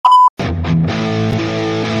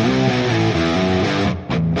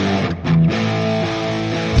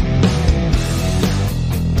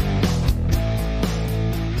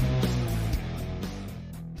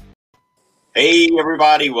Hey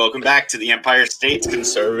everybody, welcome back to the Empire State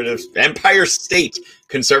Conservatives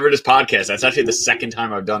Podcast. That's actually the second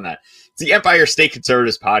time I've done that. It's the Empire State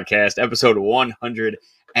Conservatives Podcast, episode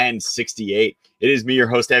 168. It is me, your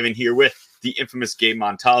host Evan, here with the infamous Gabe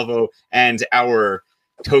Montalvo and our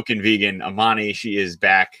token vegan Amani. She is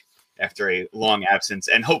back after a long absence,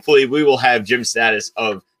 and hopefully we will have Jim Status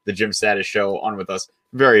of the Jim Status Show on with us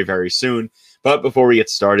very, very soon. But before we get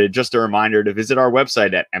started, just a reminder to visit our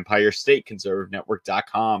website at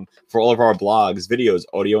EmpireStateConservativeNetwork.com for all of our blogs, videos,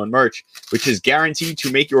 audio, and merch, which is guaranteed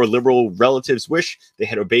to make your liberal relatives wish they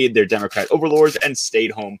had obeyed their Democrat overlords and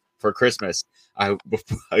stayed home for Christmas.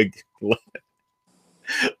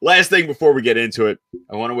 Last thing before we get into it,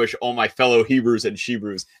 I want to wish all my fellow Hebrews and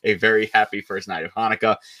Shebrews a very happy first night of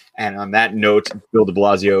Hanukkah. And on that note, Bill de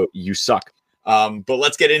Blasio, you suck. But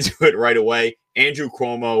let's get into it right away. Andrew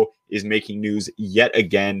Cuomo is making news yet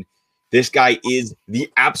again. This guy is the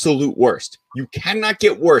absolute worst. You cannot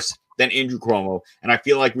get worse than Andrew Cuomo, and I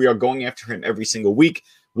feel like we are going after him every single week.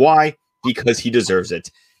 Why? Because he deserves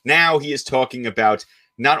it. Now he is talking about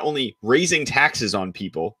not only raising taxes on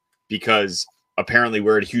people, because apparently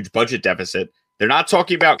we're at a huge budget deficit. They're not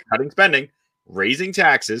talking about cutting spending, raising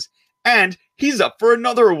taxes, and he's up for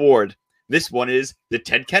another award. This one is the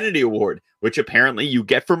Ted Kennedy Award, which apparently you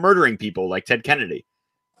get for murdering people like Ted Kennedy.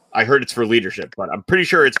 I heard it's for leadership, but I'm pretty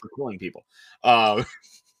sure it's for killing people.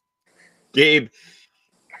 Gabe,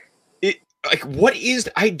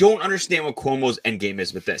 I don't understand what Cuomo's endgame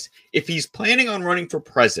is with this. If he's planning on running for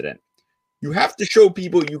president, you have to show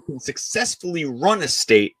people you can successfully run a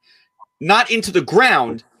state, not into the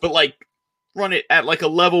ground, but like run it at like a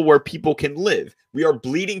level where people can live. We are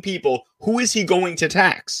bleeding people. Who is he going to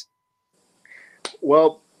tax?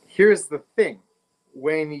 Well, here's the thing.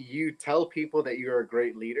 When you tell people that you're a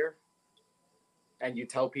great leader and you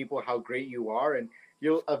tell people how great you are, and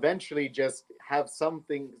you'll eventually just have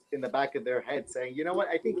something in the back of their head saying, you know what,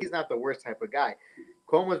 I think he's not the worst type of guy.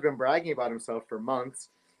 Cuomo's been bragging about himself for months.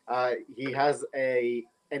 He has an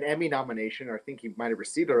Emmy nomination, or I think he might have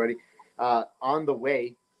received already, on the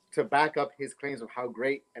way to back up his claims of how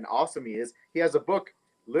great and awesome he is. He has a book,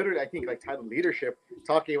 literally, I think, like titled Leadership,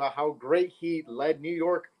 talking about how great he led New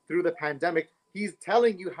York through the pandemic. He's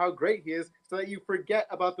telling you how great he is so that you forget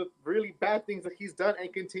about the really bad things that he's done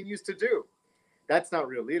and continues to do. That's not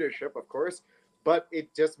real leadership, of course, but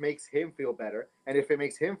it just makes him feel better. And if it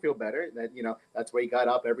makes him feel better, then, that's why he got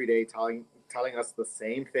up every day telling us the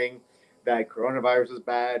same thing, that coronavirus is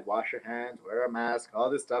bad, wash your hands, wear a mask, all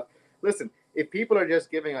this stuff. Listen, if people are just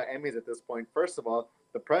giving out Emmys at this point, first of all,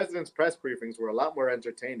 the president's press briefings were a lot more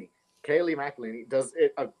entertaining. Kayleigh McEnany does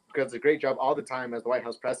a great job all the time as the White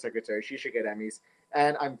House press secretary. She should get Emmys.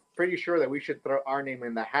 And I'm pretty sure that we should throw our name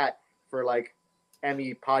in the hat for like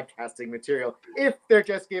Emmy podcasting material if they're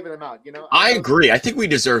just giving them out. I agree. I think we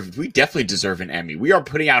definitely deserve an Emmy. We are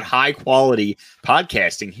putting out high quality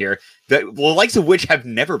podcasting here that the likes of which have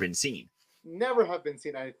never been seen. Never have been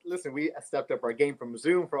seen. Listen, we stepped up our game from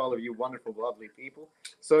Zoom for all of you wonderful, lovely people.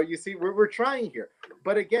 So you see, we're trying here.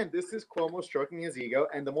 But again, this is Cuomo stroking his ego,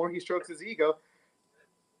 and the more he strokes his ego,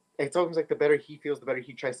 it's almost like the better he feels, the better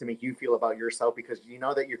he tries to make you feel about yourself, because you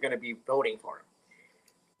know that you're going to be voting for him.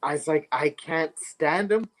 I was like, I can't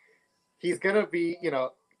stand him. He's going to be,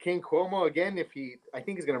 King Cuomo again. I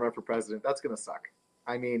think he's going to run for president. That's going to suck.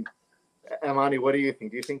 I mean, Amani, what do you think?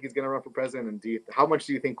 Do you think he's going to run for president? And how much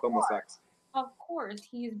do you think Cuomo sucks? Of course,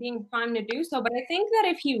 he's being primed to do so. But I think that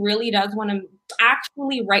if he really does want to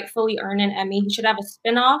actually rightfully earn an Emmy, he should have a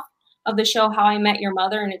spinoff of the show How I Met Your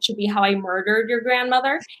Mother, and it should be How I Murdered Your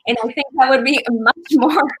Grandmother. And I think that would be much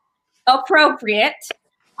more appropriate.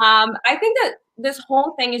 I think that this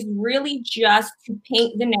whole thing is really just to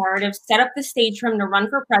paint the narrative, set up the stage for him to run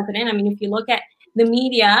for president. I mean, if you look at the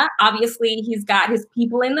media, obviously he's got his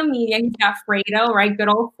people in the media. He's got Fredo, right? Good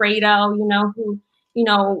old Fredo, who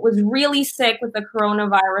was really sick with the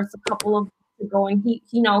coronavirus a couple of weeks ago, and he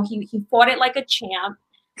fought it like a champ.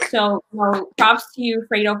 So, props to you,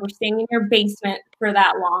 Fredo, for staying in your basement for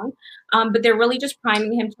that long. But they're really just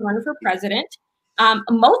priming him to run for president.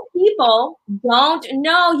 Most people don't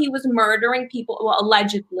know he was murdering people, well,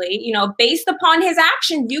 allegedly. Based upon his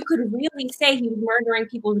actions, you could really say he was murdering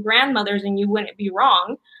people's grandmothers, and you wouldn't be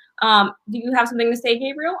wrong. Do you have something to say,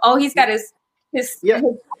 Gabriel? Oh, he's got his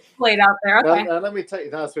switchblade out there. Okay. Now, let me tell you,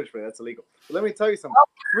 not a switchblade, that's illegal. But let me tell you something.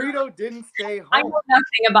 Fredo didn't stay home. I know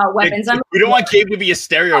nothing about weapons. We don't want Gabe to be a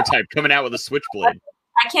stereotype coming out with a switchblade.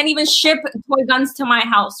 I can't even ship toy guns to my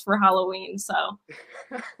house for Halloween, so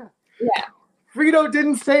yeah. Fredo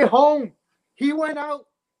didn't stay home. He went out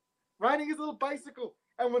riding his little bicycle.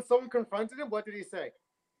 And when someone confronted him, what did he say?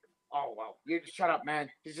 Oh well, you shut up, man.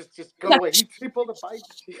 You just go away. He pulled a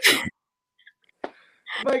Biden.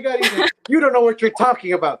 My God, he's like, you don't know what you're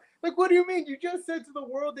talking about. Like, what do you mean? You just said to the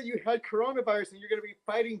world that you had coronavirus and you're going to be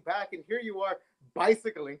fighting back, and here you are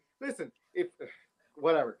bicycling. Listen, if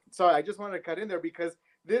whatever. Sorry, I just wanted to cut in there because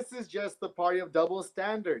this is just the party of double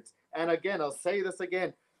standards. And again, I'll say this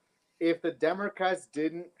again. If the Democrats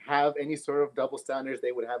didn't have any sort of double standards,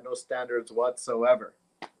 they would have no standards whatsoever.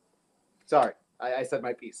 Sorry, I said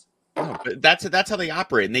my piece. No, but that's how they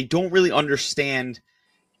operate, and they don't really understand.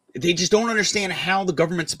 They just don't understand how the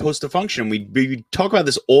government's supposed to function. We talk about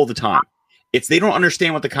this all the time. They don't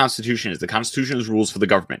understand what the Constitution is. The Constitution is rules for the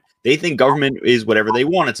government. They think government is whatever they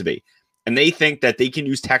want it to be. And they think that they can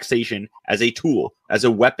use taxation as a tool, as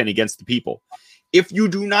a weapon against the people. If you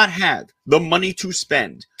do not have the money to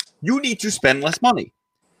spend, you need to spend less money.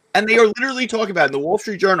 And they are literally talking about in the Wall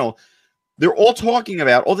Street Journal, they're all talking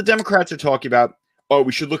about, all the Democrats are talking about, oh,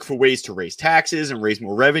 we should look for ways to raise taxes and raise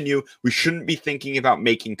more revenue. We shouldn't be thinking about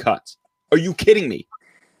making cuts. Are you kidding me?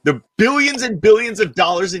 The billions and billions of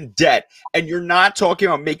dollars in debt, and you're not talking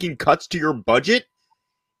about making cuts to your budget?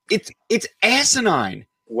 It's asinine.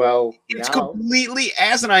 Well, it's completely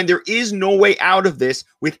asinine. There is no way out of this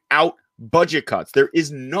without budget cuts. There is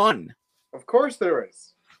none. Of course there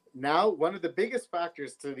is. Now, one of the biggest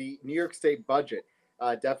factors to the New York State budget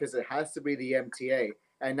deficit has to be the MTA.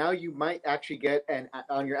 And now you might actually get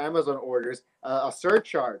on your Amazon orders a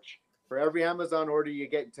surcharge for every Amazon order you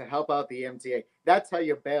get to help out the MTA. That's how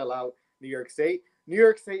you bail out New York State. New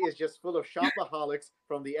York State is just full of shopaholics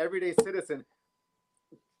from the everyday citizen,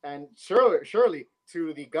 and surely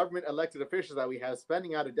to the government elected officials that we have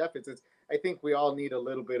spending out of deficits. I think we all need a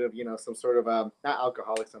little bit of, some sort of not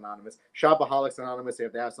Alcoholics Anonymous, Shopaholics Anonymous,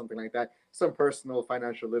 if they have something like that, some personal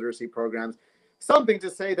financial literacy programs. Something to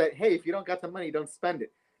say that, hey, if you don't got the money, don't spend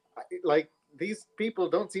it. Like, these people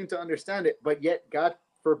don't seem to understand it, but yet, God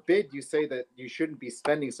forbid you say that you shouldn't be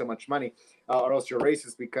spending so much money, or else you're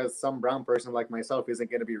racist because some brown person like myself isn't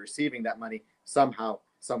going to be receiving that money somehow,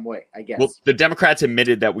 some way, I guess. Well, the Democrats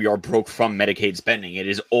admitted that we are broke from Medicaid spending. It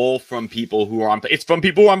is all from people who are on. It's from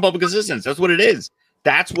people who are on public assistance. That's what it is.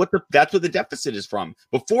 That's what the deficit is from.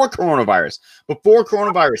 Before coronavirus,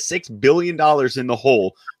 $6 billion in the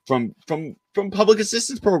hole from public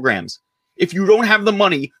assistance programs. If you don't have the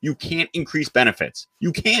money, you can't increase benefits.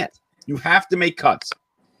 You can't. You have to make cuts.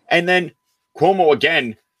 And then Cuomo,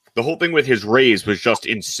 again, the whole thing with his raise was just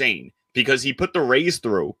insane because he put the raise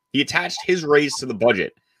through. He attached his raise to the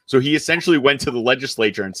budget. So he essentially went to the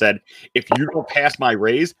legislature and said, if you don't pass my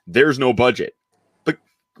raise, there's no budget. But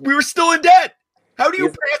we were still in debt. How do you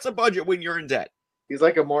pass a budget when you're in debt? He's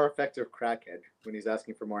like a more effective crackhead when he's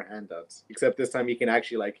asking for more handouts. Except this time he can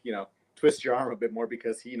actually, twist your arm a bit more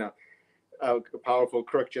because a powerful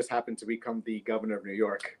crook just happened to become the governor of New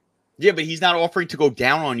York. Yeah, but he's not offering to go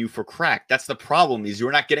down on you for crack. That's the problem, is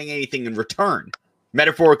you're not getting anything in return,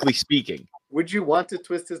 metaphorically speaking. Would you want to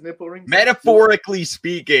twist his nipple rings? Metaphorically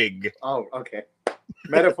speaking. Oh, okay.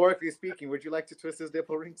 Metaphorically speaking, would you like to twist his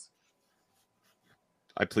nipple rings?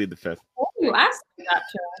 I plead the fifth. Oh, you asked me that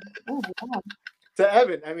to him. Oh, my God. To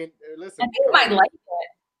Evan, I mean, listen. I think he might like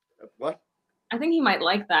it. What? I think he might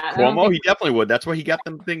like that. Cuomo, he definitely would. That's why he got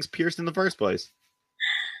them things pierced in the first place.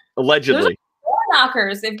 Allegedly. Door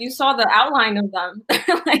knockers, if you saw the outline of them.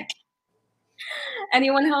 Like,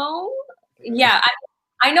 anyone home? Yeah,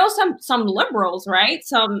 I know some liberals, right?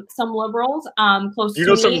 Some liberals close to me. You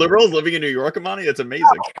know some liberals living in New York, Amani? That's amazing.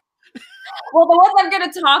 Well, the ones I'm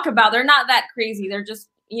going to talk about, they're not that crazy. They're just,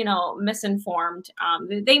 misinformed.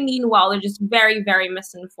 They mean well. They're just very, very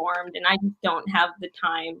misinformed. And I just don't have the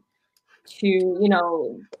time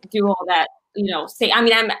to, do all that, say. I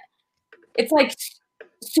mean, it's like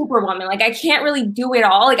Superwoman. Like, I can't really do it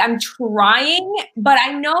all. Like, I'm trying, but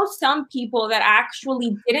I know some people that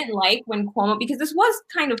actually didn't like when Cuomo, because this was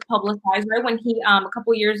kind of publicized, right? When he, a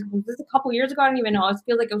couple years ago, I don't even know. It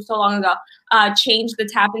feels like it was so long ago, changed the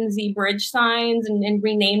Tappan Zee Bridge signs and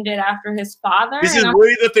renamed it after his father. This is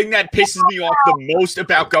really the thing that pisses me off the most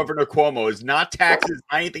about Governor Cuomo is not taxes,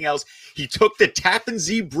 not anything else. He took the Tappan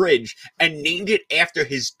Zee Bridge and named it after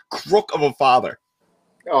his crook of a father.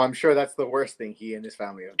 Oh, I'm sure that's the worst thing he and his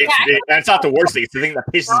family have done. That's not the worst thing. It's the thing that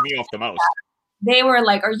pisses me off the most. They were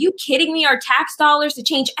like, are you kidding me? Our tax dollars to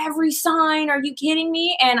change every sign? Are you kidding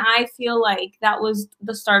me? And I feel like that was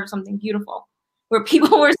the start of something beautiful, where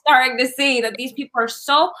people were starting to see that these people are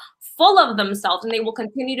so full of themselves, and they will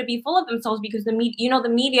continue to be full of themselves because the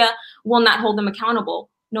media will not hold them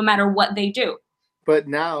accountable no matter what they do. But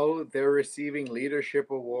now they're receiving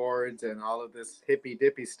leadership awards and all of this hippy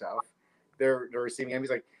dippy stuff. They're receiving Emmys.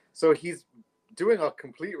 Like, so he's doing a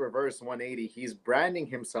complete reverse 180. He's branding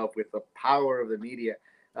himself with the power of the media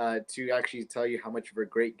to actually tell you how much of a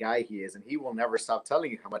great guy he is, and he will never stop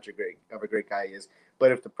telling you how much of a great guy he is.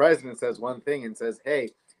 But if the president says one thing and says, "Hey,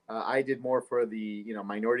 I did more for the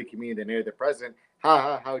minority community than any other president,"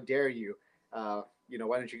 how dare you? Why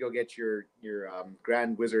don't you go get your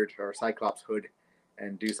Grand Wizard or Cyclops hood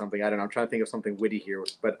and do something? I don't know. I'm trying to think of something witty here,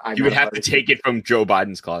 but you would have to take it from Joe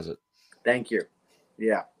Biden's closet. Thank you.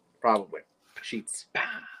 Yeah, probably sheets.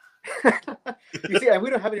 You see, we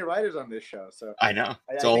don't have any writers on this show, so I know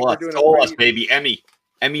it's all us. It's all us, baby. Emmy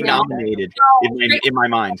nominated in my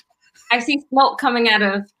mind. I see smoke coming out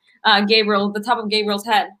of the top of Gabriel's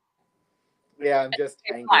head. Yeah, I'm just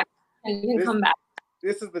angry. And you can come back.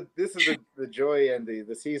 This is the joy and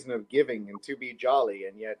the season of giving and to be jolly,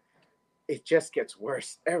 and yet it just gets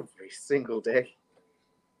worse every single day.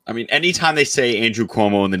 I mean, anytime they say Andrew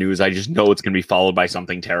Cuomo in the news, I just know it's going to be followed by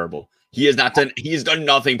something terrible. He has done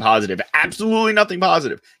nothing positive. Absolutely nothing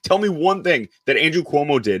positive. Tell me one thing that Andrew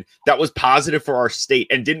Cuomo did that was positive for our state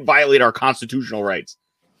and didn't violate our constitutional rights.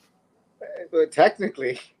 But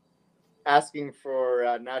technically, asking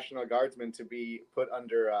for National Guardsmen to be put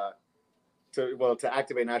under to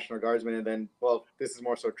activate National Guardsmen, and then, this is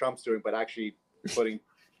more so Trump's doing, but actually putting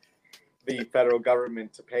the federal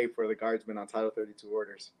government to pay for the Guardsmen on Title 32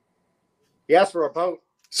 orders. He asked for a vote.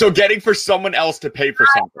 So getting for someone else to pay for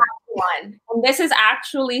something. And this is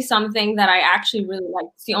actually something that I actually really like.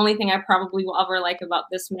 It's the only thing I probably will ever like about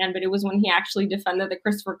this man, but it was when he actually defended the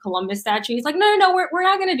Christopher Columbus statue. He's like, no, we're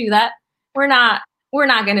not going to do that. We're not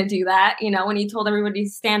going to do that. When he told everybody to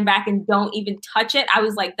stand back and don't even touch it, I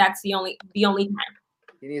was like, that's the only time.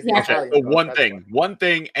 One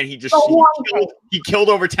thing, and he killed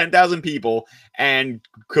over 10,000 people and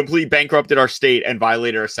completely bankrupted our state and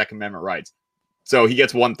violated our Second Amendment rights. So he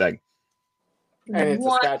gets one thing. And it's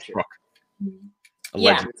a statue.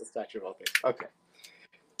 Yeah. It's a statue of all things. Okay.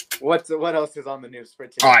 What else is on the news for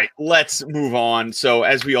today? All right, let's move on. So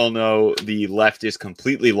as we all know, the left is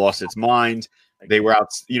completely lost its mind. They were out,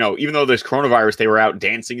 even though there's coronavirus, they were out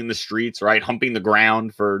dancing in the streets, right? Humping the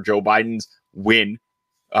ground for Joe Biden's win.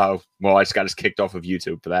 I just got us kicked off of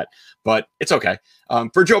YouTube for that, but it's okay.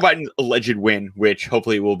 For Joe Biden's alleged win, which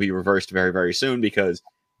hopefully will be reversed very, very soon because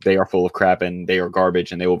they are full of crap and they are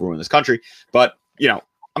garbage and they will ruin this country. But,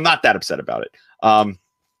 I'm not that upset about it.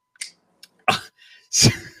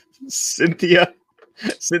 Cynthia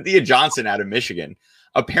Johnson out of Michigan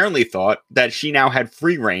apparently thought that she now had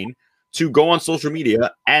free reign to go on social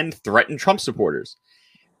media and threaten Trump supporters.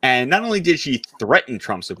 And not only did she threaten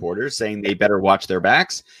Trump supporters, saying they better watch their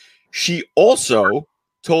backs, she also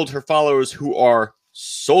told her followers who are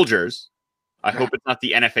soldiers, I hope it's not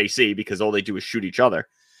the NFAC because all they do is shoot each other,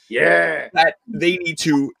 that they need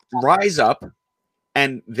to rise up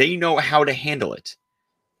and they know how to handle it,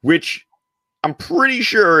 which I'm pretty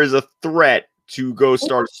sure is a threat to go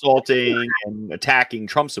start assaulting and attacking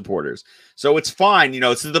Trump supporters. So it's fine.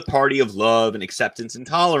 This is the party of love and acceptance and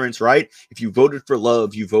tolerance, right? If you voted for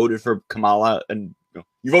love, you voted for Kamala, and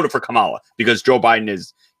you voted for Kamala because Joe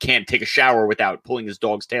Biden can't take a shower without pulling his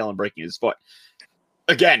dog's tail and breaking his foot.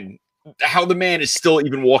 Again, how the man is still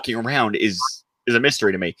even walking around is a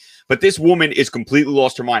mystery to me. But this woman is completely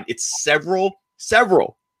lost her mind. It's several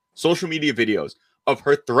social media videos of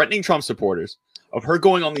her threatening Trump supporters, of her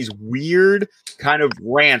going on these weird kind of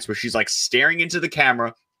rants where she's like staring into the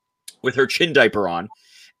camera with her chin diaper on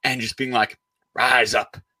and just being like, rise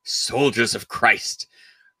up, soldiers of Christ,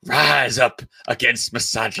 rise up against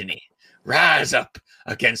misogyny, rise up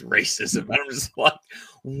against racism.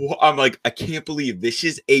 I'm like, I can't believe this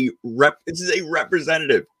is a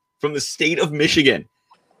representative from the state of Michigan.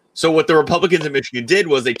 So what the Republicans in Michigan did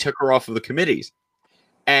was they took her off of the committees,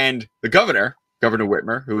 and the Governor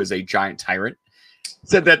Whitmer, who is a giant tyrant,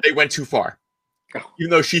 said that they went too far.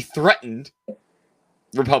 Even though she threatened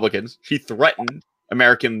Republicans, she threatened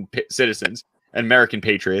American citizens and American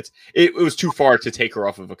patriots, it was too far to take her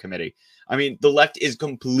off of a committee. I mean, the left is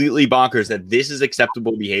completely bonkers that this is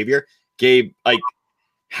acceptable behavior. Gabe,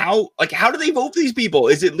 how do they vote for these people?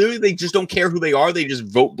 Is it literally they just don't care who they are? They just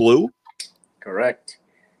vote blue? Correct.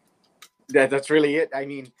 That's really it. I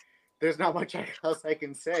mean, there's not much else I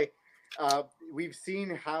can say. We've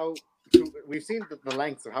seen the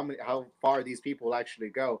lengths of how far these people actually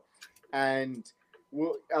go, and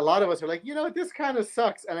a lot of us are like, this kind of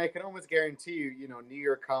sucks. And I can almost guarantee you, New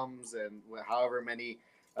Year comes and however many,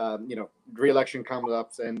 re-election comes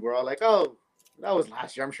up, and we're all like, oh, that was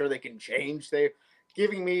last year. I'm sure they can change. They're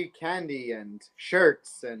giving me candy and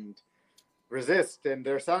shirts and resist, and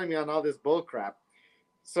they're selling me on all this bull crap.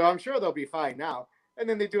 So I'm sure they'll be fine now. And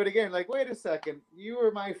then they do it again. Like, wait a second, you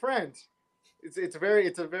were my friend. it's a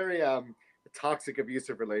very toxic,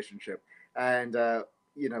 abusive relationship, and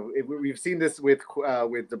we've seen this with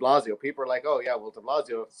De Blasio. People are like, oh yeah, well De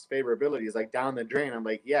Blasio's favorability is like down the drain. I'm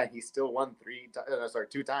like, yeah, he still won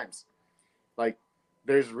 2 times. Like,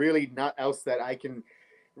 there's really not else that I can.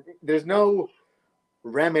 There's no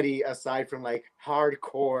remedy aside from like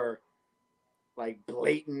hardcore, like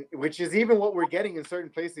blatant, which is even what we're getting in certain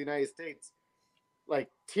places in the United States, like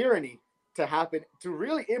tyranny to happen to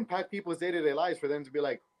really impact people's day-to-day lives, for them to be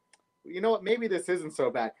like, you know what, maybe this isn't so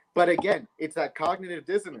bad. But again, it's that cognitive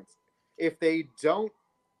dissonance. If they don't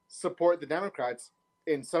support the Democrats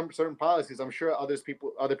in some certain policies, I'm sure other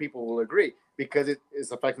people will agree, because it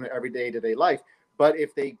is affecting their everyday to-day life. But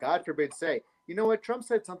if they, God forbid, say, you know what, Trump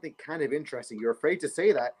said something kind of interesting, you're afraid to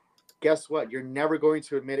say that, guess what? You're never going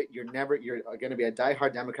to admit it. You're going to be a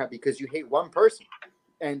diehard Democrat because you hate one person.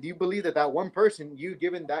 And you believe that one person, you've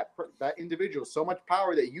given that individual so much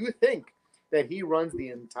power that you think that he runs the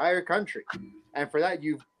entire country. And for that,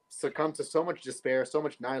 you've succumbed to so much despair, so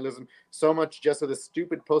much nihilism, so much just of the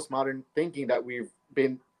stupid postmodern thinking that we've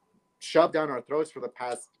been shoved down our throats for the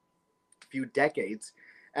past few decades.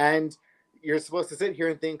 And you're supposed to sit here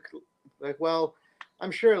and think like, well,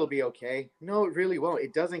 I'm sure it'll be okay. No, it really won't.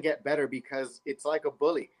 It doesn't get better, because it's like a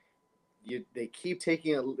bully. They keep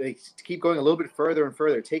going a little bit further and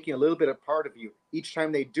further, taking a little bit of part of you. Each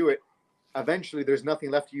time they do it, eventually there's nothing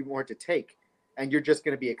left for you more to take. And you're just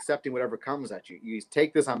going to be accepting whatever comes at you. You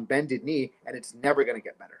take this on bended knee, and it's never going to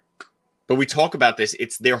get better. But we talk about this.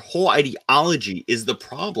 It's their whole ideology is the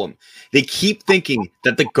problem. They keep thinking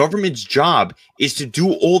that the government's job is to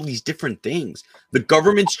do all these different things. The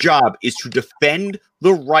government's job is to defend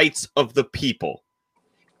the rights of the people.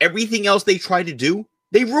 Everything else they try to do,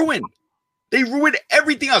 they ruin. They ruin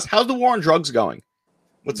everything else. How's the war on drugs going?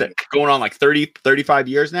 What's it going on, like 30, 35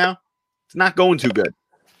 years now? It's not going too good.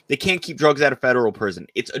 They can't keep drugs out of federal prison.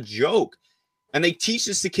 It's a joke. And they teach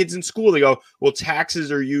this to kids in school. They go, well,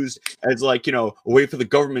 taxes are used as like, a way for the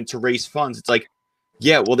government to raise funds. It's like,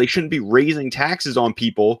 yeah, well, they shouldn't be raising taxes on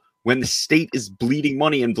people when the state is bleeding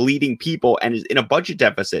money and bleeding people and is in a budget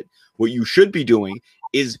deficit. What you should be doing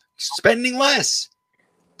is spending less.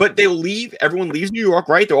 But they'll leave. Everyone leaves New York,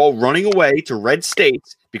 right? They're all running away to red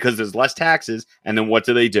states because there's less taxes. And then what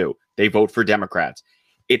do? They vote for Democrats.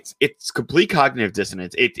 It's complete cognitive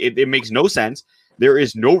dissonance. It makes no sense. There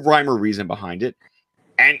is no rhyme or reason behind it.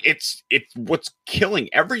 And it's what's killing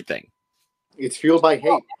everything. It's fueled by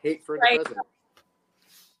hate for the president.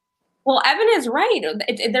 Well, Evan is right.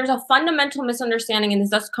 There's a fundamental misunderstanding, and this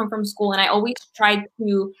does come from school. And I always try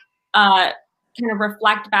to kind of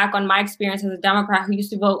reflect back on my experience as a Democrat who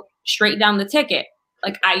used to vote straight down the ticket.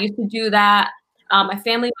 Like, I used to do that. My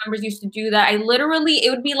family members used to do that. It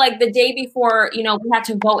would be like the day before, we had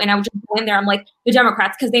to vote, and I would just go in there. I'm like, the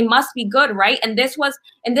Democrats, because they must be good, right? And this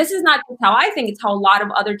is not just how I think, it's how a lot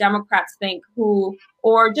of other Democrats think,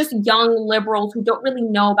 or just young liberals who don't really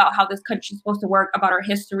know about how this country is supposed to work, about our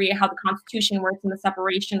history, how the Constitution works, and the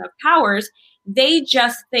separation of powers. They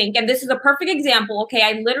just think, and this is a perfect example. Okay,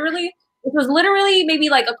 it was literally maybe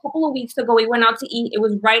like a couple of weeks ago. We went out to eat. It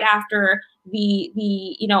was right after the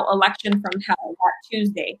election from hell that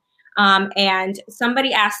Tuesday, and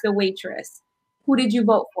somebody asked the waitress, "Who did you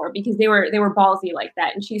vote for?" Because they were ballsy like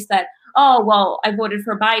that, and she said, "Oh, well, I voted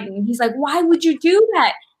for Biden." And he's like, "Why would you do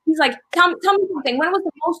that?" He's like, "Tell me something. When was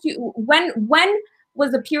the most when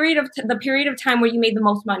was the period of time where you made the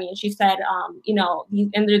most money?" And she said,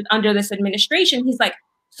 under this administration." He's like,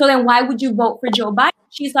 "So then why would you vote for Joe Biden?"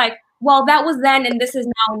 She's like, "Well, that was then, and this is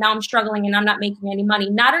now. Now I'm struggling, and I'm not making any money."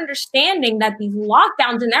 Not understanding that these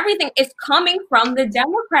lockdowns and everything is coming from the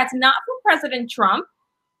Democrats, not from President Trump.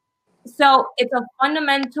 So it's a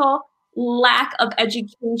fundamental lack of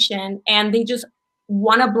education, and they just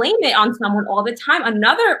want to blame it on someone all the time.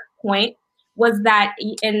 Another point was that,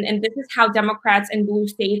 and this is how Democrats in blue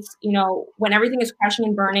states, when everything is crashing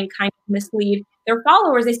and burning, kind of mislead their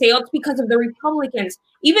followers. They say, "Oh, it's because of the Republicans,"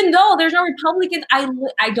 even though there's no Republicans.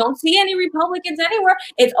 I don't see any Republicans anywhere.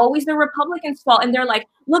 It's always the Republicans' fault, and they're like,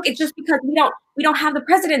 "Look, it's just because we don't have the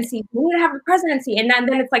presidency. We need to have the presidency." And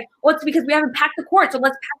then it's like, "Oh, it's because we haven't packed the court, so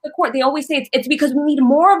let's pack the court." They always say it's because we need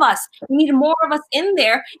more of us. We need more of us in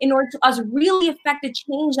there in order to us really affect the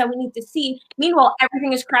change that we need to see. Meanwhile,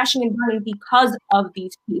 everything is crashing and burning because of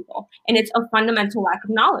these people, and it's a fundamental lack of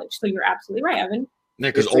knowledge. So you're absolutely right, Evan. Yeah,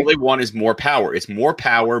 because all they want is more power. It's more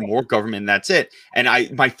power, more government, and that's it. And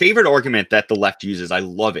my favorite argument that the left uses, I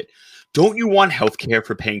love it. Don't you want health care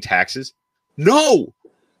for paying taxes? No!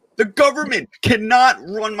 The government cannot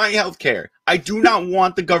run my health care. I do not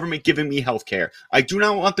want the government giving me health care. I do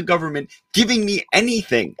not want the government giving me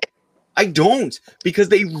anything. I don't, because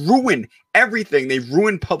they ruin everything. They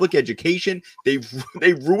ruin public education. They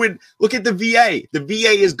ruin. Look at the VA. The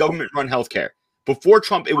VA is government-run healthcare. Before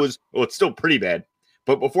Trump, it was, well, it's still pretty bad,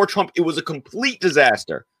 but before Trump, it was a complete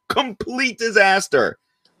disaster. Complete disaster.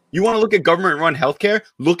 You want to look at government-run healthcare?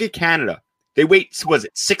 Look at Canada. They wait, was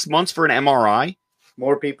it 6 months for an MRI?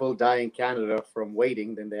 More people die in Canada from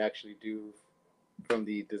waiting than they actually do from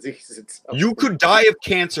the disease itself. You could die of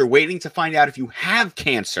cancer waiting to find out if you have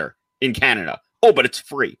cancer in Canada. Oh, but it's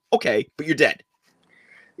free. Okay, but you're dead.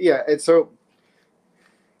 Yeah, and so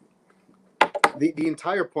the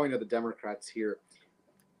entire point of the Democrats here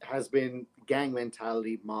has been gang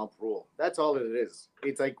mentality, mob rule. That's all it is.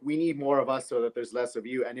 It's like, we need more of us so that there's less of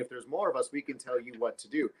you. And if there's more of us, we can tell you what to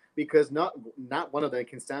do. Because not one of them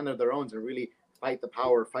can stand on their own and really fight the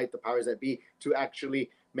powers that be to actually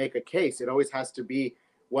make a case. It always has to be,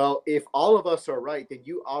 well, if all of us are right, then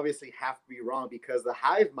you obviously have to be wrong, because the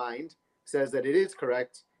hive mind says that it is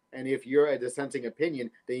correct. And if you're a dissenting opinion,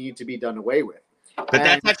 they need to be done away with. But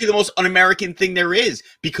that's actually the most un-American thing there is,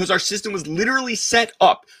 because our system was literally set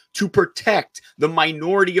up to protect the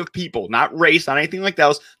minority of people, not race, not anything like that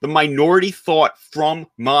else, the minority thought from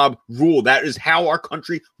mob rule. That is how our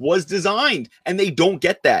country was designed, and they don't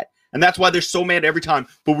get that. And that's why they're so mad every time,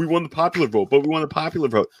 but we won the popular vote, but we won the popular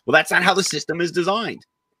vote. Well, that's not how the system is designed.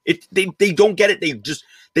 They don't get it.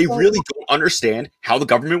 They really don't understand how the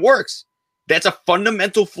government works. That's a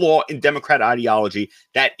fundamental flaw in Democrat ideology.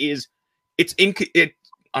 That is, I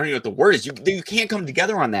don't know what the word is. You can't come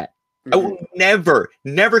together on that. I will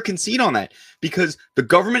never concede on that, because the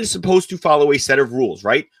government is supposed to follow a set of rules,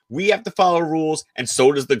 right? We have to follow rules, and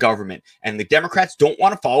so does the government. And the Democrats don't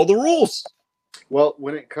want to follow the rules. Well,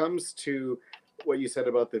 when it comes to what you said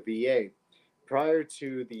about the VA, prior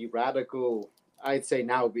to the radical, I'd say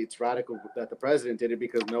now it's radical that the president did it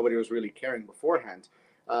because nobody was really caring beforehand.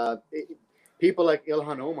 People like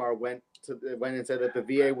Ilhan Omar went and said that the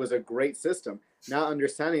VA was a great system, not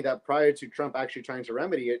understanding that prior to Trump actually trying to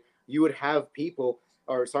remedy it, you would have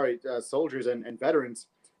soldiers and veterans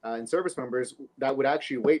and service members that would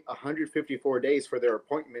actually wait 154 days for their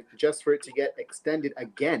appointment just for it to get extended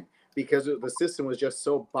again, because the system was just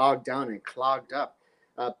so bogged down and clogged up.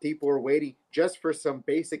 People were waiting just for some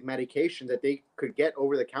basic medication that they could get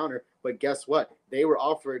over the counter. But guess what? They were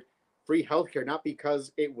offered free healthcare, not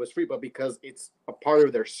because it was free, but because it's a part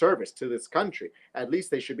of their service to this country. At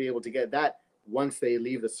least they should be able to get that once they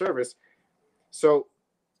leave the service. So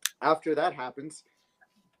after that happens,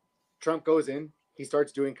 Trump goes in, he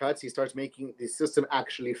starts doing cuts, he starts making the system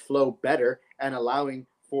actually flow better and allowing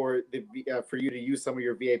for you to use some of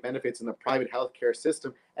your VA benefits in the private healthcare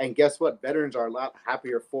system. And guess what? Veterans are a lot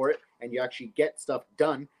happier for it, and you actually get stuff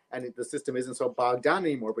done, and the system isn't so bogged down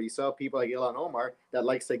anymore. But you saw people like Ilhan Omar that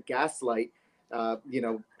likes to gaslight,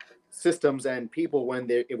 systems and people when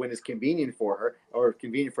it's convenient for her or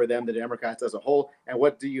convenient for them, the Democrats as a whole. And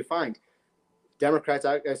what do you find?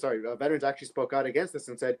 Veterans actually spoke out against this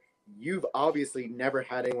and said, you've obviously never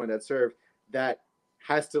had anyone that served that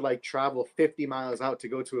has to travel 50 miles out to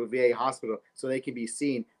go to a VA hospital so they can be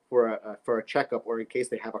seen for a checkup, or in case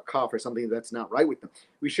they have a cough or something that's not right with them.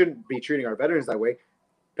 We shouldn't be treating our veterans that way.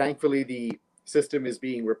 Thankfully, the system is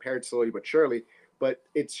being repaired slowly but surely, but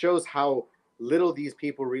it shows how little these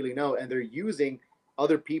people really know, and they're using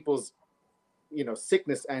other people's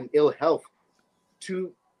sickness and ill health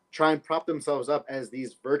to try and prop themselves up as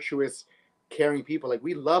these virtuous, caring people.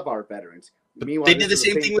 We love our veterans. Meanwhile, they did the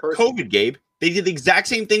same thing with COVID, Gabe. They did the exact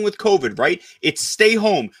same thing with COVID, right? It's stay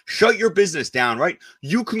home, shut your business down, right?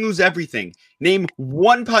 You can lose everything. Name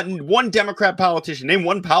one Democrat politician, name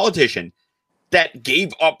one politician that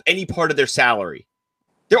gave up any part of their salary.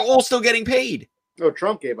 They're all still getting paid. No,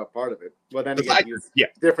 Trump gave up part of it. Well, then again,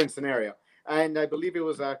 different scenario. And I believe it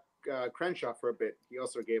was Crenshaw for a bit. He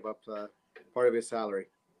also gave up part of his salary.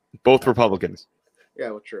 Both Republicans.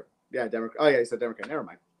 Yeah, well, true. Yeah, Democrat. Oh, yeah, he said Democrat. Never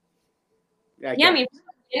mind. Yeah, I mean, from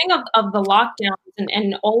the beginning of the lockdowns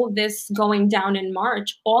and all of this going down in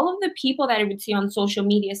March, all of the people that I would see on social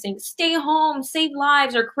media saying, stay home, save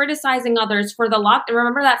lives, or criticizing others for the lockdown.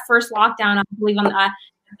 Remember that first lockdown, I believe,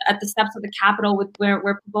 at the steps of the Capitol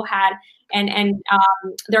where people had and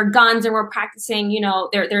their guns and were practicing,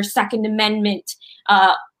 their Second Amendment,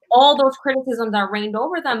 all those criticisms that reigned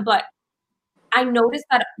over them. But I noticed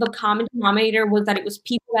that the common denominator was that it was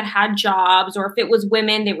people that had jobs, or if it was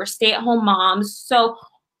women, they were stay-at-home moms. So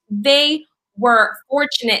they were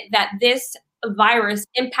fortunate that this virus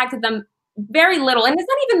impacted them very little. And it's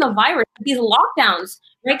not even the virus, these lockdowns,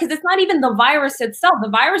 right? Because it's not even the virus itself. The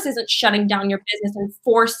virus isn't shutting down your business and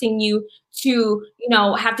forcing you to,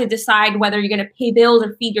 have to decide whether you're going to pay bills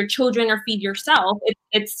or feed your children or feed yourself.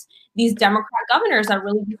 It's these Democrat governors that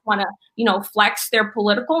really just want to, you know, flex their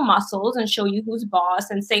political muscles and show you who's boss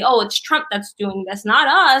and say, oh, it's Trump that's doing this, not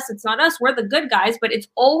us. It's not us. We're the good guys. But it's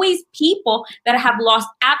always people that have lost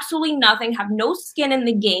absolutely nothing, have no skin in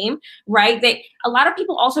the game, right? A lot of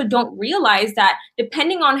people also don't realize that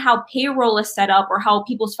depending on how payroll is set up or how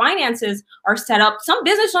people's finances are set up, some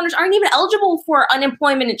business owners aren't even eligible for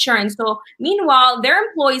unemployment insurance. So meanwhile, their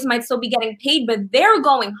employees might still be getting paid, but they're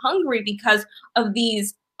going hungry because of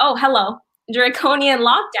these draconian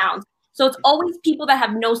lockdowns. So it's always people that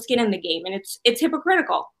have no skin in the game, and it's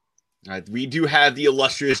hypocritical. All right, we do have the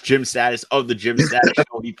illustrious Jim Status of the Jim Status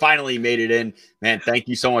Show. He finally made it in. Man, thank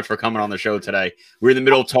you so much for coming on the show today. We're in the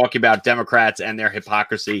middle of talking about Democrats and their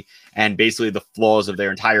hypocrisy and basically the flaws of their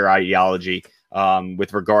entire ideology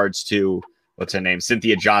with regards to, what's her name,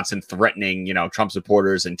 Cynthia Johnson threatening, you know, Trump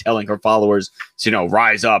supporters and telling her followers to, you know,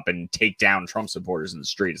 rise up and take down Trump supporters in the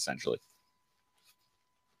street, essentially.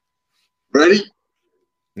 Ready?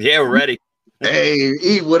 Yeah, we're ready. Hey,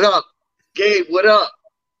 E, what up? Gabe, what up?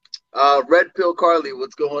 Red Pill Carly,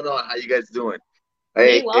 what's going on? How you guys doing?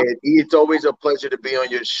 Hey, well. and E, it's always a pleasure to be on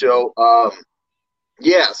your show.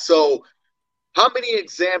 Yeah, so how many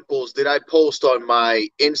examples did I post on my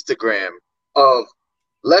Instagram of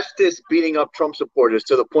leftists beating up Trump supporters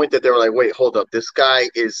to the point that they were like, wait, hold up, this guy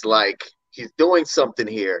is like, he's doing something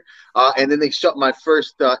here. And then they shut my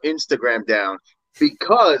first Instagram down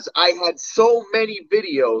because I had so many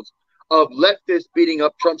videos of leftists beating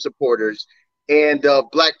up Trump supporters and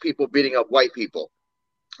black people beating up white people.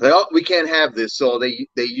 Like, oh, we can't have this. So they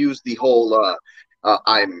use the whole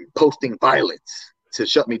I'm posting violence to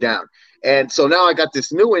shut me down. And so now I got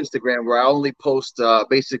this new Instagram where I only post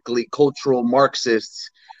basically cultural Marxists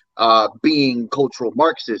being cultural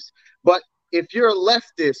Marxists. But if you're a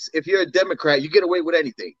leftist, if you're a Democrat, you get away with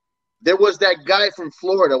anything. There was that guy from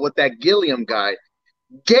Florida with that Gilliam guy.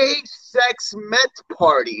 Gay sex meth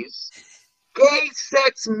parties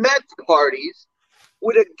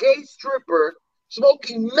with a gay stripper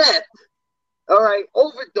smoking meth, all right,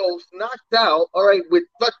 overdose, knocked out, all right, with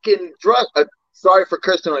fucking drug. Sorry for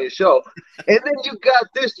cursing on your show. And then you got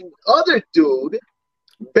this other dude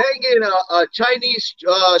banging a Chinese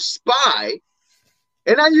spy.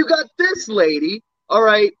 And now you got this lady, all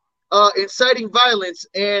right, inciting violence.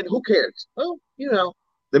 And who cares? Well, you know,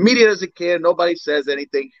 the media doesn't care. Nobody says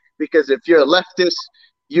anything because if you're a leftist,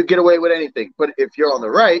 you get away with anything. But if you're on the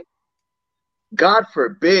right, God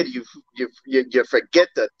forbid you forget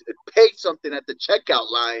to pay something at the checkout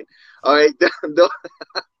line. All right,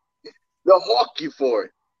 they'll hawk you for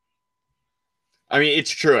it. I mean,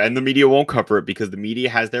 it's true, and the media won't cover it because the media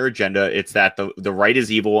has their agenda. It's that the right is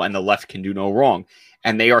evil and the left can do no wrong,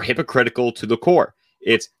 and they are hypocritical to the core.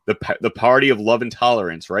 It's the party of love and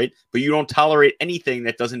tolerance, right? But you don't tolerate anything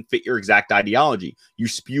that doesn't fit your exact ideology. You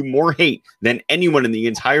spew more hate than anyone in the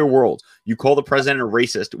entire world. You call the president a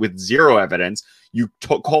racist with zero evidence. You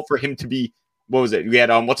call for him to be, what was it? We had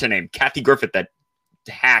what's her name, Kathy Griffith, that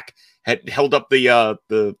hack had held up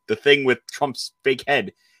the thing with Trump's fake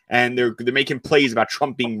head, and they're making plays about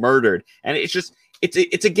Trump being murdered, and it's just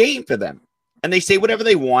it's a game for them. And they say whatever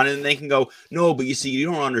they want, and they can go, no, but you see, you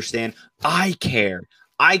don't understand. I care.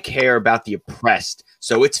 I care about the oppressed.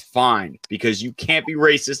 So it's fine because you can't be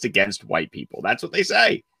racist against white people. That's what they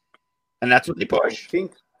say. And that's what they push.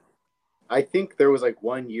 I think there was like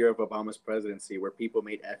 1 year of Obama's presidency where people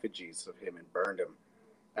made effigies of him and burned him.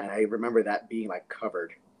 And I remember that being like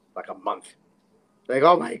covered like a month. Like,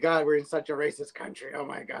 oh my God, we're in such a racist country. Oh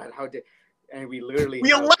my God, how did... And we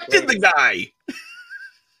elected the guy.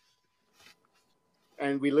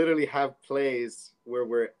 And we literally have plays where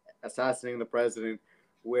we're assassinating the president,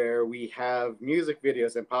 where we have music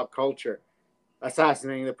videos and pop culture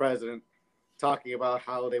assassinating the president, talking about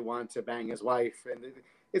how they want to bang his wife. And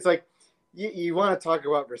it's like, you want to talk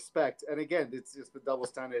about respect. And again, it's just the double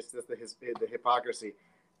standards, the hypocrisy.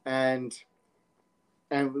 And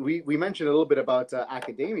we mentioned a little bit about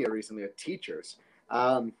academia recently, teachers.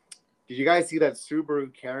 Did you guys see that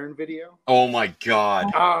Subaru Karen video? Oh my God.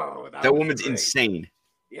 Oh, that woman's great. Insane.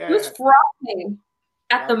 Yeah. She was frothing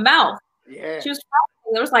at the mouth. Yeah. She was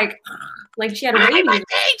frothing. It was like she had a baby. I'm a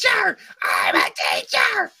teacher. I am a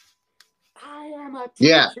teacher.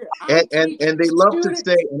 Yeah. And they love to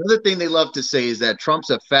say, another thing they love to say is that Trump's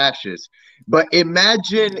a fascist. But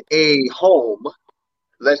imagine a home,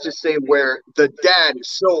 let's just say, where the dad is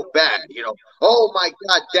so bad, you know. Oh my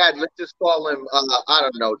God, Dad, let's just call him, I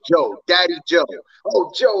don't know, Joe, Daddy Joe.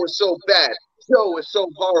 Oh, Joe is so bad. Joe is so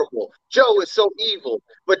horrible. Joe is so evil.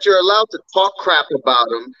 But you're allowed to talk crap about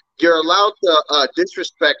him, You're allowed to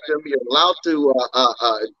disrespect him. You're allowed to,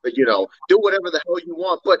 do whatever the hell you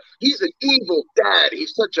want. But he's an evil dad.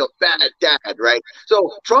 He's such a bad dad, right?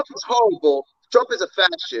 So Trump is horrible. Trump is a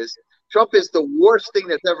fascist. Trump is the worst thing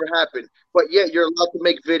that's ever happened. But yet you're allowed to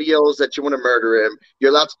make videos that you want to murder him.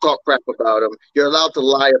 You're allowed to talk crap about him. You're allowed to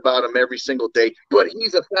lie about him every single day. But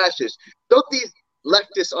he's a fascist. Don't these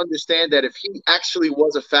leftists understand that if he actually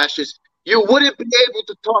was a fascist, you wouldn't be able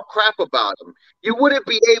to talk crap about him. You wouldn't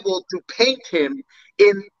be able to paint him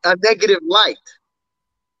in a negative light.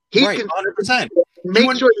 He Right, can 100%.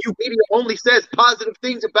 make sure the media only says positive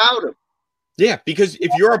things about him. Yeah, because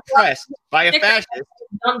if you're oppressed by a fascist,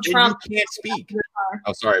 Donald then Trump. you can't speak.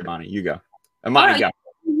 Oh, sorry, Bonnie. You go. Bonnie, go.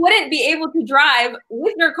 You wouldn't be able to drive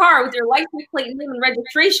with your car with your license plate name and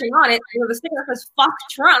registration on it with a sticker that says "fuck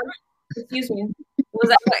Trump." Excuse me. Was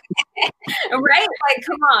that right? Like,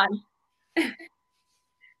 come on.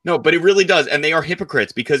 No, but it really does. And they are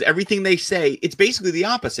hypocrites because everything they say, it's basically the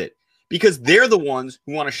opposite. Because they're the ones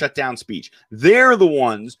who want to shut down speech. They're the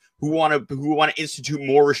ones who want to institute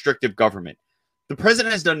more restrictive government. The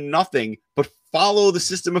president has done nothing but follow the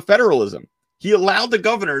system of federalism. He allowed the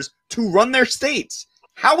governors to run their states.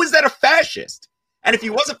 How is that a fascist? And if he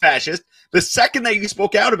was a fascist, the second that you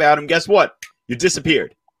spoke out about him, guess what? You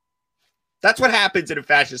disappeared. That's what happens in a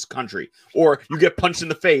fascist country. Or you get punched in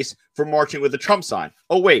the face for marching with a Trump sign.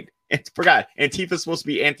 Oh, wait. I forgot. Antifa's supposed to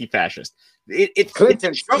be anti-fascist. It's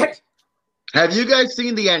Clinton. Have you guys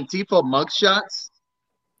seen the Antifa mugshots?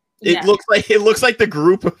 It looks like the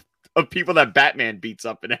group of people that Batman beats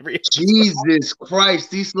up in every episode. Jesus Christ.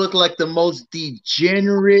 These look like the most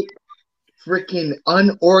degenerate, freaking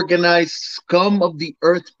unorganized scum of the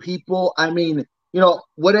earth people. I mean,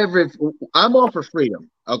 whatever. I'm all for freedom.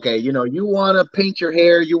 Okay, you want to paint your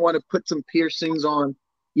hair, you want to put some piercings on,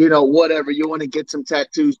 whatever, you want to get some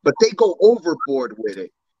tattoos, but they go overboard with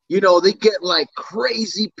it. They get like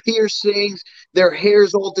crazy piercings, their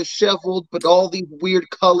hair's all disheveled, but all these weird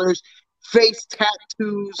colors, face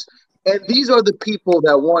tattoos, and these are the people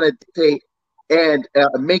that want to take and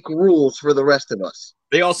make rules for the rest of us.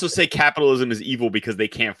 They also say capitalism is evil because they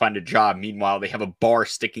can't find a job. Meanwhile, they have a bar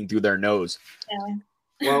sticking through their nose.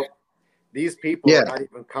 Yeah. Well, these people are not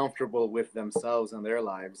even comfortable with themselves and their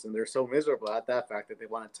lives, and they're so miserable at that fact that they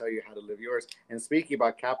want to tell you how to live yours. And speaking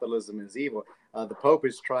about capitalism is evil, the Pope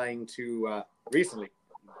is trying to, recently,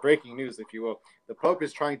 breaking news, if you will, the Pope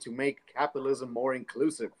is trying to make capitalism more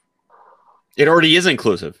inclusive. It already is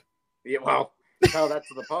inclusive. Yeah, well, tell that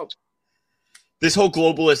to the Pope. This whole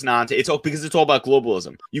globalist nonsense, it's all about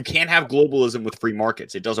globalism. You can't have globalism with free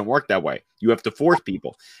markets. It doesn't work that way. You have to force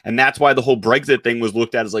people. And that's why the whole Brexit thing was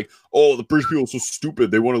looked at as like, oh, the British people are so stupid.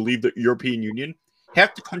 They want to leave the European Union.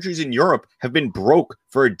 Half the countries in Europe have been broke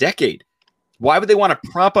for a decade. Why would they want to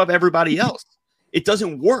prop up everybody else? It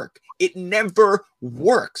doesn't work. It never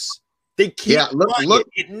works. They keep look.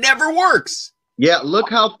 It never works. Yeah, look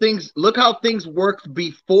how things worked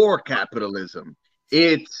before capitalism.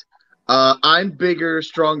 It's I'm bigger,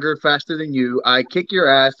 stronger, faster than you. I kick your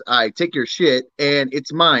ass. I take your shit, and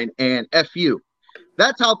it's mine. And F you.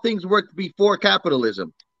 That's how things worked before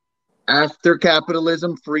capitalism. After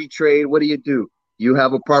capitalism, free trade. What do? You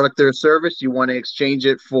have a product or a service. You want to exchange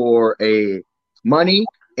it for a money,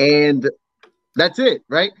 and that's it,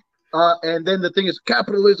 right? And then the thing is,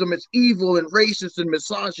 capitalism is evil and racist and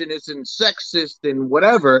misogynist and sexist and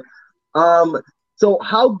whatever. So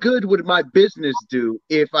how good would my business do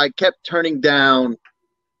if I kept turning down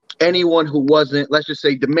anyone who wasn't, let's just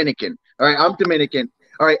say, Dominican? All right, I'm Dominican.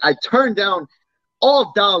 All right, I turn down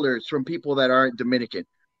all dollars from people that aren't Dominican.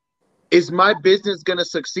 Is my business going to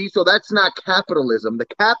succeed? So that's not capitalism. The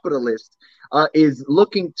capitalist is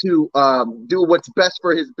looking to do what's best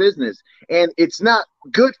for his business. And it's not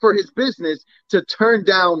good for his business to turn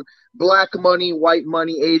down black money, white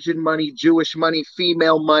money, Asian money, Jewish money,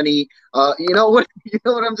 female money. You know what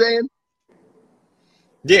I'm saying?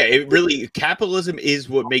 Yeah, capitalism is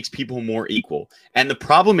what makes people more equal. And the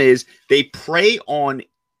problem is they prey on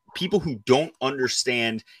people who don't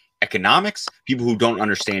understand economics, people who don't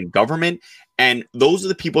understand government, and those are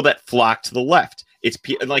the people that flock to the left. It's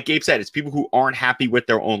like Gabe said, it's people who aren't happy with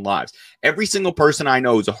their own lives. Every single person I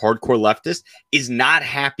know who's a hardcore leftist is not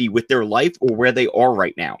happy with their life or where they are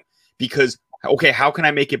right now. Because, okay, how can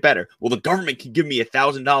I make it better? Well, the government can give me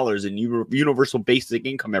 $1,000 in universal basic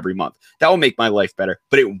income every month. That will make my life better,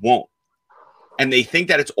 but it won't. And they think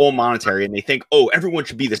that it's all monetary, and they think, oh, everyone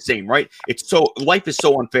should be the same, right? Life is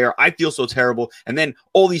so unfair. I feel so terrible. And then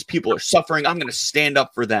all these people are suffering. I'm going to stand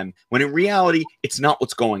up for them. When in reality, it's not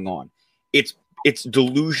what's going on. It's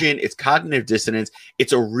delusion. It's cognitive dissonance.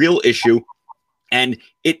 It's a real issue, and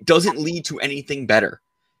it doesn't lead to anything better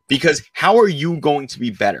Because how are you going to be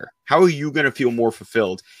better? How are you going to feel more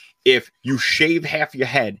fulfilled if you shave half your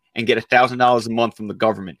head and get $1,000 a month from the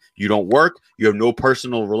government? You don't work, you have no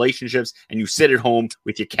personal relationships, and you sit at home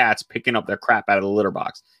with your cats picking up their crap out of the litter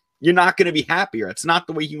box. You're not going to be happier. It's not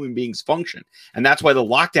the way human beings function. And that's why the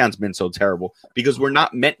lockdown's been so terrible, because we're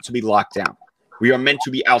not meant to be locked down. We are meant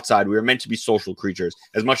to be outside. We are meant to be social creatures.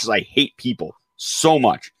 As much as I hate people so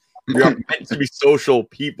much, we are meant to be social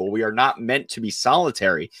people. We are not meant to be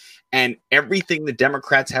solitary. And everything the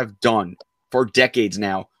Democrats have done for decades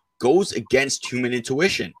now goes against human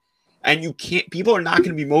intuition. And you can't, people are not going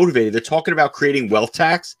to be motivated. They're talking about creating wealth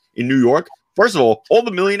tax in New York. First of all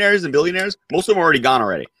the millionaires and billionaires, most of them are already gone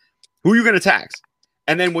already. Who are you going to tax?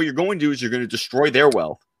 And then what you're going to do is you're going to destroy their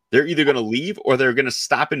wealth. They're either going to leave or they're going to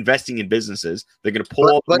stop investing in businesses. They're going to pull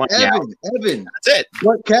all the money out. Evan, that's it.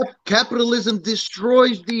 But capitalism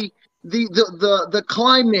destroys the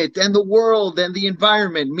climate and the world and the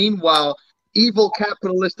environment. Meanwhile, evil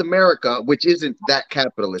capitalist America, which isn't that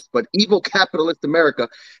capitalist, but evil capitalist America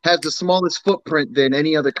has the smallest footprint than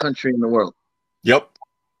any other country in the world. Yep.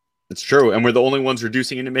 It's true. And we're the only ones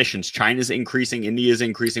reducing in emissions. China's increasing. India's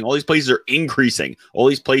increasing. All these places are increasing. All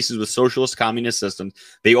these places with socialist communist systems,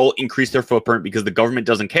 they all increase their footprint because the government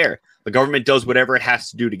doesn't care. The government does whatever it has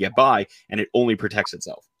to do to get by, and it only protects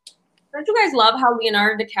itself. Don't you guys love how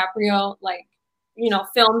Leonardo DiCaprio,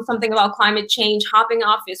 filmed something about climate change, hopping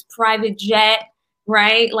off his private jet,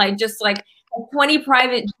 right? Like, just like 20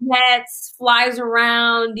 private jets, flies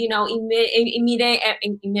around, emitting.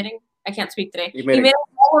 I can't speak today. Emitting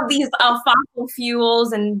all of these fossil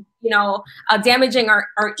fuels and, damaging our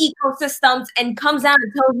ecosystems, and comes out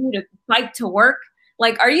and tells you to bike to work.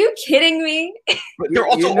 Like, are you kidding me? But they're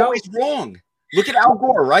also always wrong. Look at Al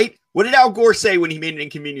Gore, right? What did Al Gore say when he made An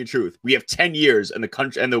Inconvenient Truth? We have 10 years and the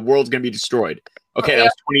country and the world's going to be destroyed. Okay, that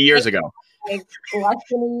was 20 years ago. Like less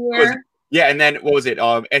than a year. Yeah, and then what was it?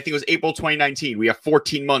 I think it was April 2019. We have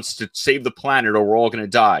 14 months to save the planet or we're all going to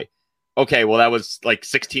die. Okay, well, that was like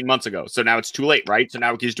 16 months ago. So now it's too late, right? So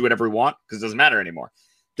now we can just do whatever we want because it doesn't matter anymore.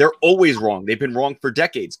 They're always wrong. They've been wrong for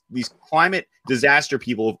decades. These climate disaster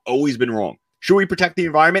people have always been wrong. Should we protect the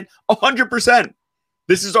environment? 100%.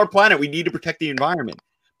 This is our planet. We need to protect the environment.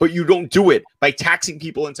 But you don't do it by taxing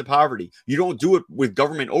people into poverty. You don't do it with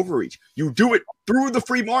government overreach. You do it through the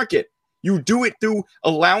free market. You do it through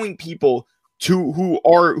allowing people who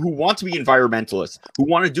want to be environmentalists, who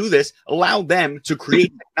want to do this, allow them to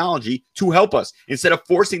create technology to help us instead of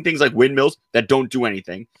forcing things like windmills that don't do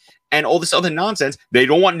anything and all this other nonsense. They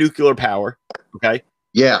don't want nuclear power. Okay.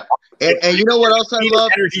 Yeah. And you know what else I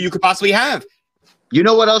love? Energy you could possibly have. You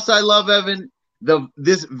know what else I love, Evan?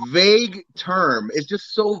 This vague term is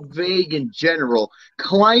just so vague in general.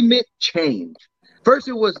 Climate change. First,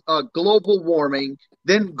 it was global warming,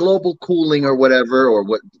 then global cooling or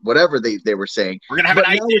whatever they were saying. We're gonna have an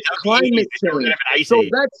ice age. Climate change. So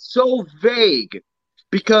that's so vague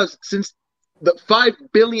because since the 5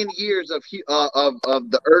 billion years of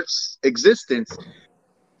the Earth's existence,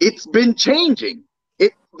 it's been changing.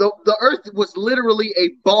 The Earth was literally a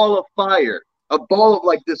ball of fire, a ball of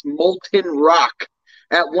like this molten rock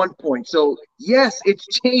at one point. So yes, it's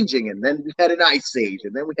changing, and then we had an ice age,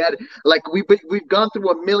 and then we had we've gone through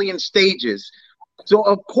a million stages. So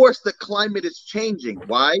of course the climate is changing.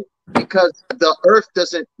 Why? Because the Earth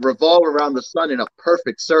doesn't revolve around the sun in a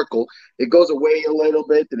perfect circle. It goes away a little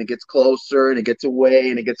bit, then it gets closer, and it gets away,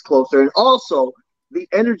 and it gets closer. And also, the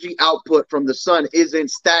energy output from the sun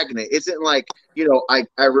isn't stagnant. Isn't like,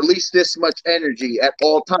 I release this much energy at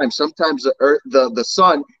all times. Sometimes the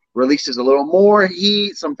sun releases a little more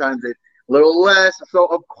heat, sometimes a little less. So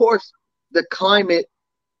of course the climate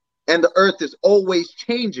and the Earth is always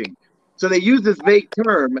changing. So they use this vague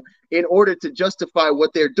term in order to justify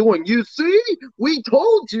what they're doing. You see, we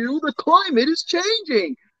told you the climate is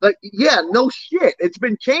changing. Like, yeah, no shit. It's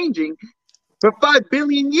been changing for 5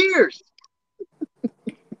 billion years.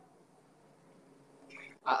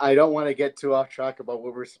 I don't want to get too off track about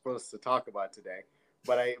what we're supposed to talk about today,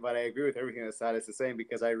 but I agree with everything that Saad is saying,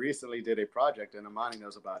 because I recently did a project, and Amani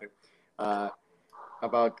knows about it,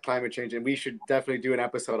 about climate change, and we should definitely do an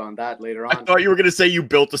episode on that later on. I thought you were going to say you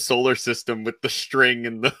built a solar system with the string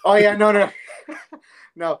and the... Oh, yeah, no.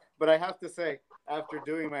 No, but I have to say, after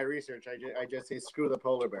doing my research, I just say screw the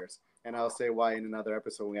polar bears, and I'll say why in another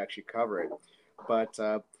episode when we actually cover it. But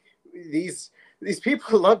these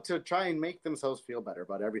people love to try and make themselves feel better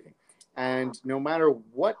about everything. And no matter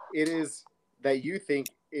what it is that you think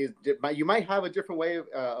is, you might have a different way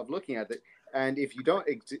of looking at it. And if you don't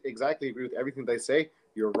exactly agree with everything they say,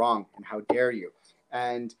 you're wrong. And how dare you?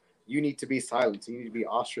 And you need to be silenced. You need to be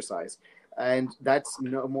ostracized. And that's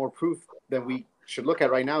no more proof than we should look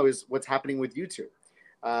at right now is what's happening with YouTube.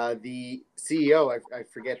 The CEO, I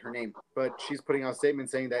forget her name, but she's putting out a statement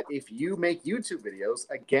saying that if you make YouTube videos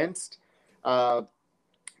against, calling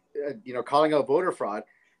out voter fraud,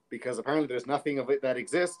 because apparently there's nothing of it that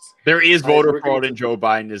exists. There is voter fraud, and Joe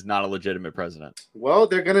Biden is not a legitimate president. Well,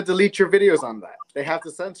 they're going to delete your videos on that. They have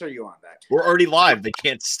to censor you on that. We're already live. They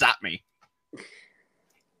can't stop me.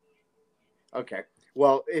 Okay.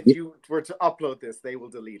 Well, if you were to upload this, they will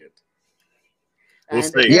delete it. We'll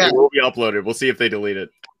see. Yeah, it will be uploaded. We'll see if they delete it.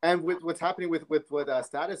 And with what's happening with what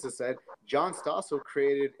Status has said, John Stossel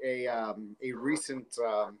created a recent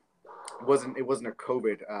it wasn't a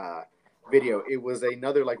COVID video. It was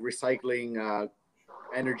another like recycling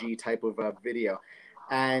energy type of video,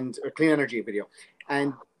 and a clean energy video,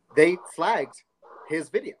 and they flagged his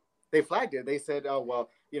video. They flagged it. They said, "Oh well,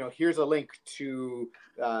 here's a link to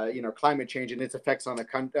climate change and its effects on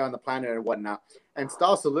the planet and whatnot." And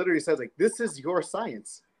Stossel literally says, like, "This is your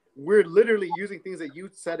science. We're literally using things that you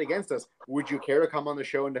said against us. Would you care to come on the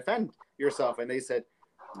show and defend yourself?" And they said,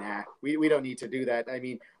 "Nah, we don't need to do that." I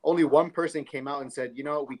mean, only one person came out and said,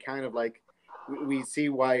 we kind of like, we see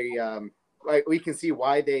why, we can see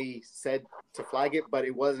why they said to flag it, but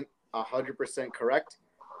it wasn't 100% correct.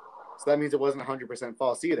 So that means it wasn't 100%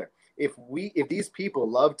 false either. If these people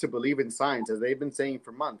love to believe in science, as they've been saying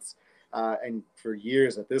for months and for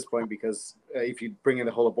years at this point, because if you bring in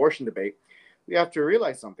the whole abortion debate, we have to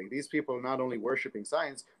realize something. These people are not only worshiping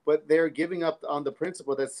science, but they're giving up on the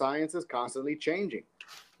principle that science is constantly changing.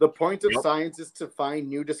 The point of science is to find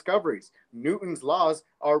new discoveries. Newton's laws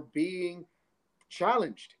are being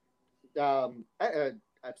challenged.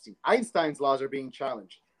 Einstein's laws are being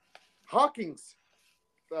challenged. Hawking's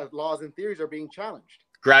laws and theories are being challenged.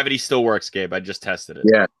 Gravity still works, Gabe. I just tested it.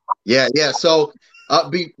 Yeah. So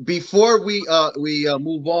before we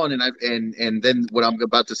move on, and then what I'm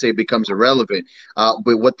about to say becomes irrelevant.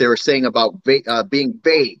 But what they were saying about being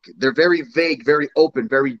vague, they're very vague, very open,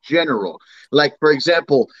 very general. Like, for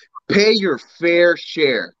example, pay your fair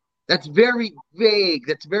share. That's very vague.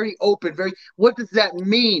 That's very open. What does that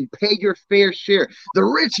mean? Pay your fair share. The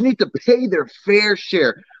rich need to pay their fair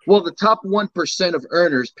share. Well, the top 1% of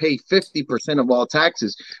earners pay 50% of all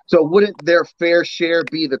taxes. So wouldn't their fair share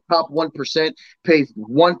be the top 1% pays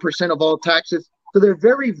 1% of all taxes? So they're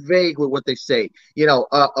very vague with what they say.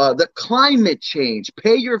 The climate change,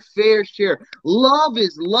 pay your fair share. Love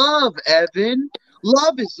is love, Evan.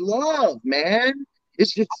 Love is love, man.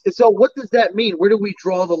 It's just, so what does that mean? Where do we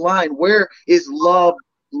draw the line? Where is love?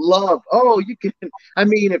 Oh, you can. I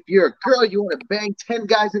mean, if you're a girl, you want to bang 10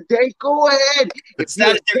 guys a day, go ahead. It's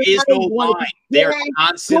not that there is no line. They're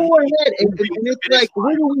constantly. Go ahead. And it's like,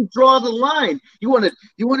 where do we draw the line? You want to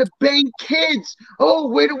bang kids? Oh,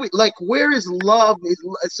 where is love?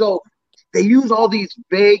 So they use all these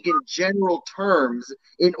vague and general terms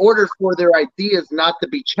in order for their ideas not to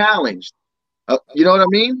be challenged. You know what I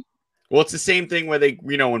mean? Well, it's the same thing where they,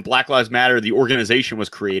 when Black Lives Matter, the organization was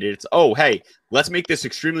created. It's, oh, hey, let's make this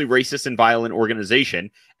extremely racist and violent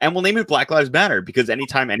organization, and we'll name it Black Lives Matter, because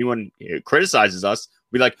anytime anyone criticizes us,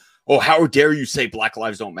 we're like, oh, how dare you say Black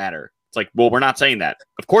lives don't matter? It's like, well, we're not saying that.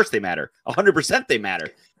 Of course they matter. 100% they matter.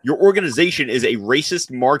 Your organization is a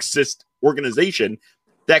racist, Marxist organization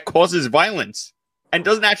that causes violence and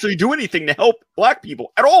doesn't actually do anything to help Black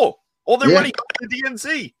people at all. All their money goes to the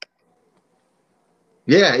DNC.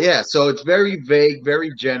 Yeah. So it's very vague,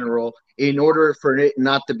 very general in order for it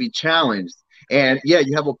not to be challenged. And yeah,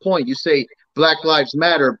 you have a point. You say Black Lives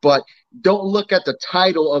Matter, but don't look at the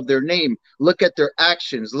title of their name. Look at their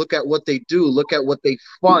actions. Look at what they do. Look at what they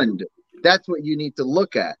fund. That's what you need to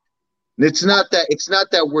look at. It's not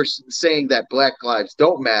that we're saying that Black lives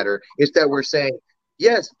don't matter. It's that we're saying,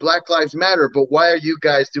 yes, Black Lives Matter, but why are you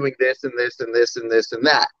guys doing this and this and this and this and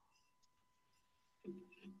that?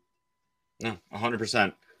 No,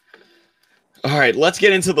 100%. All right, let's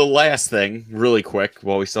get into the last thing really quick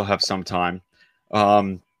while we still have some time.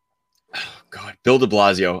 God, Bill de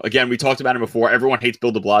Blasio. Again, we talked about him before. Everyone hates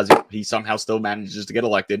Bill de Blasio. He somehow still manages to get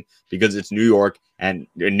elected because it's New York and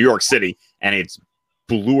in New York City, and it's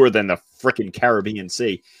bluer than the freaking Caribbean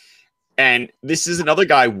Sea. And this is another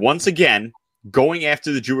guy, once again, going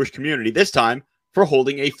after the Jewish community, this time for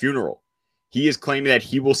holding a funeral. He is claiming that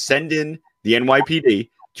he will send in the NYPD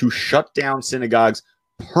to shut down synagogues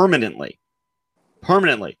permanently.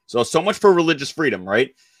 So much for religious freedom,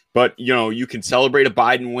 right? But, you can celebrate a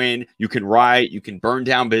Biden win. You can riot. You can burn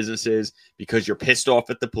down businesses because you're pissed off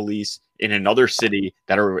at the police in another city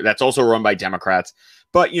that's also run by Democrats.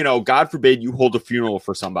 But, God forbid you hold a funeral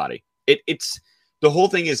for somebody. It's the whole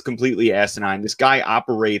thing is completely asinine. This guy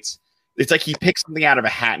operates. It's like he picks something out of a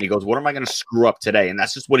hat and he goes, what am I going to screw up today? And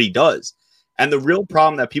that's just what he does. And the real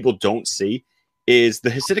problem that people don't see is the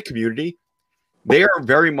Hasidic community. They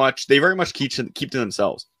very much keep to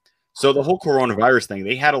themselves. So the whole coronavirus thing,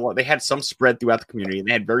 they had some spread throughout the community, and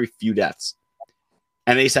they had very few deaths.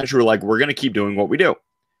 And they essentially were like, we're going to keep doing what we do.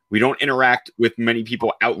 We don't interact with that many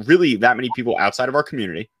people outside of our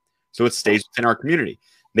community, so it stays within our community.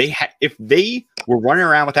 If they were running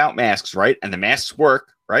around without masks, right, and the masks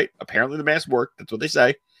work, right? Apparently the masks work. That's what they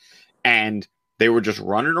say. And they were just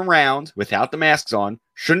running around without the masks on.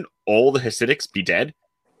 Shouldn't all the Hasidics be dead?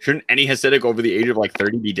 Shouldn't any Hasidic over the age of like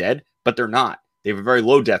 30 be dead? But they're not. They have a very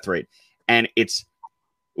low death rate. And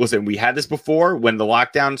listen, we had this before when the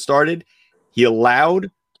lockdown started. He allowed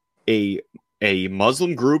a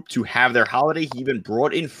Muslim group to have their holiday. He even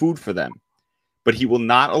brought in food for them. But he will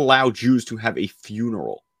not allow Jews to have a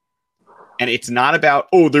funeral. And it's not about,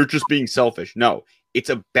 oh, they're just being selfish. No, it's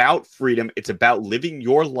about freedom. It's about living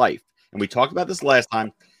your life. And we talked about this last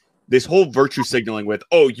time. This whole virtue signaling with,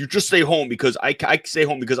 oh, you just stay home because I stay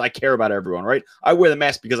home because I care about everyone, right? I wear the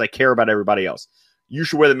mask because I care about everybody else. You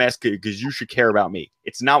should wear the mask because you should care about me.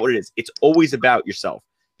 It's not what it is. It's always about yourself.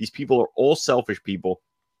 These people are all selfish people.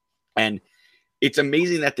 And it's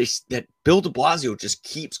amazing that that Bill de Blasio just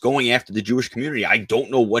keeps going after the Jewish community. I don't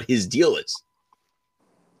know what his deal is.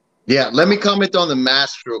 Yeah, let me comment on the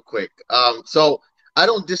masks real quick. So I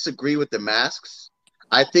don't disagree with the masks.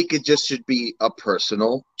 I think it just should be a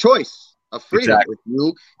personal choice, a freedom.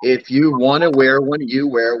 Exactly. If you want to wear one, you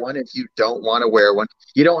wear one. If you don't want to wear one,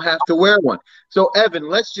 you don't have to wear one. So, Evan,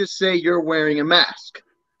 let's just say you're wearing a mask.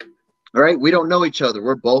 All right, we don't know each other.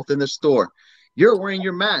 We're both in the store. You're wearing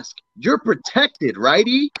your mask. You're protected,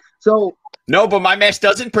 righty? So no, but my mask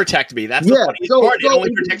doesn't protect me. That's the funniest part. It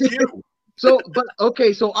only protects you.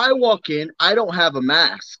 So I walk in. I don't have a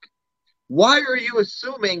mask. Why are you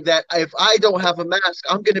assuming that if I don't have a mask,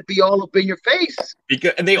 I'm going to be all up in your face?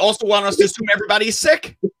 And they also want us to assume everybody's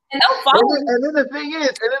sick. And then the thing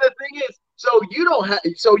is, so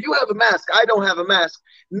you have a mask. I don't have a mask.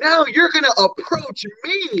 Now you're going to approach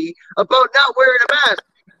me about not wearing a mask.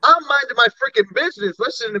 I'm minding my freaking business,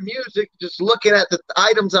 listening to music, just looking at the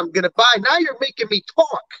items I'm going to buy. Now you're making me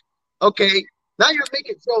talk. Okay. Now you're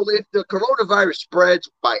making, so if the coronavirus spreads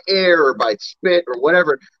by air or by spit or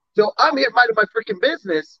whatever, so I'm here minding my freaking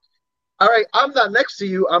business. All right. I'm not next to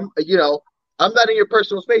you. I'm not in your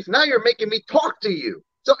personal space. Now you're making me talk to you.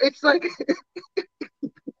 So it's like,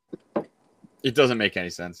 it doesn't make any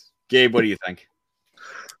sense. Gabe, what do you think?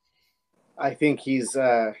 I think he's,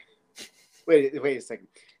 wait a second.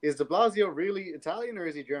 Is de Blasio really Italian or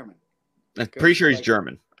is he German? I'm pretty sure he's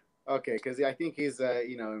German. Okay, because I think he's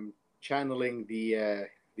channeling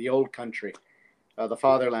the old country, the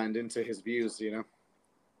fatherland into his views.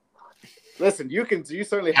 Listen, you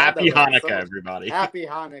certainly have Happy Hanukkah, everybody. Happy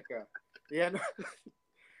Hanukkah. Yeah, no,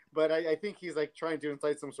 but I think he's like trying to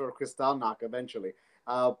incite some sort of Kristallnacht eventually.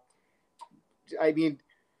 I mean,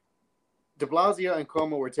 de Blasio and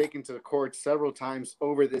Cuomo were taken to the court several times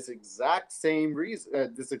over this exact same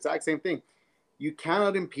reason, this exact same thing. You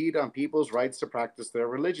cannot impede on people's rights to practice their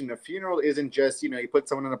religion. A funeral isn't just, you put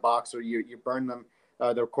someone in a box or you burn them,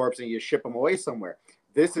 their corpse, and you ship them away somewhere.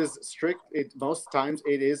 This is strict. Most times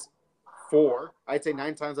it is I'd say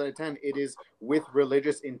 9 times out of 10, it is with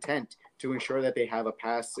religious intent to ensure that they have a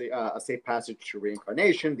safe passage to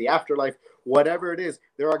reincarnation, the afterlife, whatever it is.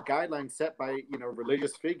 There are guidelines set by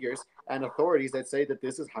religious figures and authorities that say that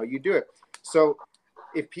this is how you do it. So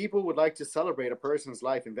if people would like to celebrate a person's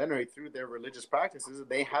life and venerate through their religious practices,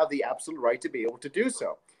 they have the absolute right to be able to do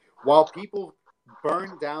so. While people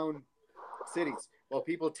burn down cities, while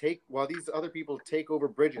these other people take over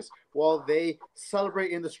bridges, while they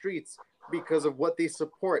celebrate in the streets because of what they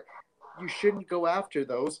support, you shouldn't go after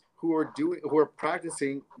those who are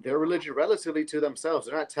practicing their religion relatively to themselves.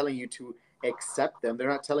 They're not telling you to accept them. They're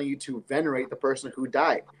not telling you to venerate the person who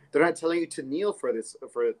died. They're not telling you to kneel for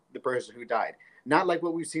the person who died. Not like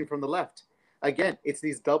what we've seen from the left. Again, it's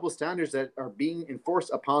these double standards that are being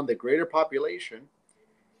enforced upon the greater population.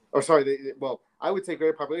 I would say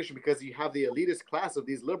greater population because you have the elitist class of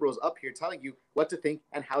these liberals up here telling you what to think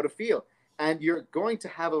and how to feel. And you're going to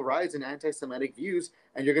have a rise in anti-Semitic views,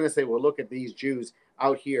 and you're going to say, well, look at these Jews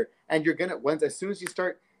out here. And you're going to, as soon as you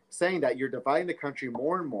start saying that, you're dividing the country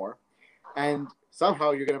more and more, and somehow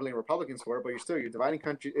you're going to blame Republicans for it, but you're dividing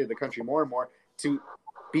the country more and more to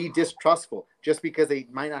be distrustful just because they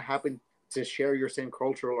might not happen to share your same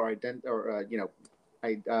cultural or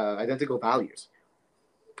identical values.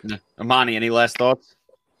 Amani, any last thoughts?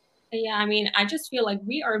 Yeah, I mean, I just feel like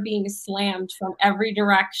we are being slammed from every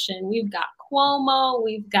direction. We've got Cuomo,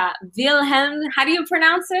 we've got Wilhelm. How do you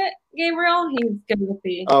pronounce it, Gabriel? He's good with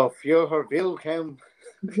the... Oh, Führer Wilhelm.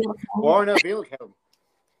 Wilhelm.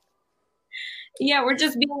 Yeah, we're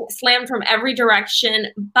just being slammed from every direction,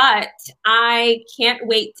 but I can't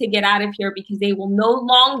wait to get out of here because they will no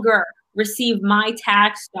longer receive my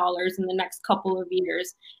tax dollars in the next couple of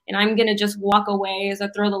years. And I'm going to just walk away as I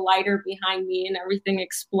throw the lighter behind me and everything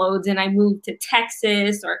explodes and I move to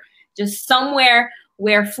Texas or just somewhere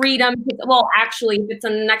where freedom, well, actually, if it's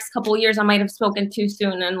in the next couple of years, I might have spoken too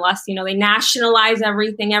soon unless, they nationalize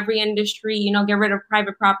everything, every industry, get rid of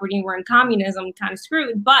private property and we're in communism, kind of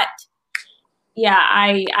screwed. But yeah,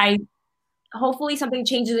 I hopefully something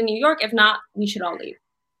changes in New York. If not, we should all leave.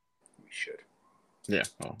 We should. Yeah,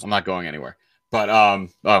 well, I'm not going anywhere. But I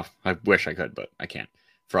wish I could, but I can't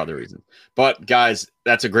for other reasons. But guys,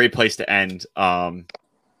 that's a great place to end.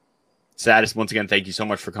 Status, once again, thank you so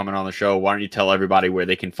much for coming on the show. Why don't you tell everybody where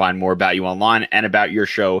they can find more about you online and about your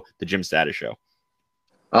show, The Jim Status Show?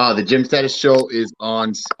 The Jim Status Show is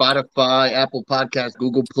on Spotify, Apple Podcasts,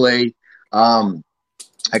 Google Play.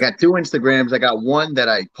 I got 2 Instagrams. I got one that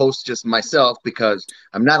I post just myself because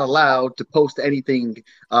I'm not allowed to post anything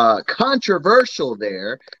controversial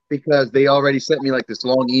there because they already sent me like this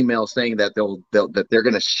long email saying that they're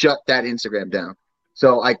going to shut that Instagram down.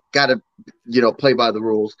 So I got to, play by the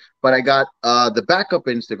rules. But I got the backup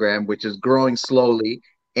Instagram, which is growing slowly.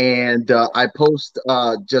 And I post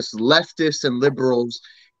just leftists and liberals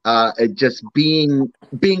just being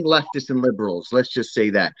leftists and liberals. Let's just say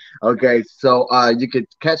that. Okay, so you could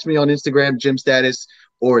catch me on Instagram, Jim Status,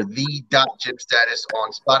 or the.JimStatus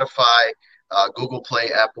on Spotify, Google Play,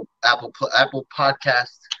 Apple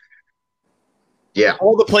Podcasts. Yeah,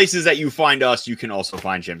 all the places that you find us, you can also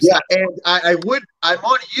find Jim Yeah, Status. and I'm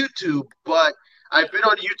on YouTube, but I've been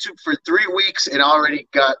on YouTube for 3 weeks and already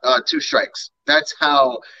got 2 strikes. That's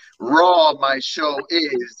how raw my show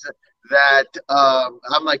is. That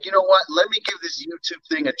I'm like, you know what? Let me give this YouTube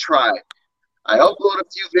thing a try. I upload a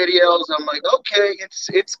few videos. I'm like, okay,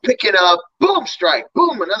 it's picking up. Boom, strike.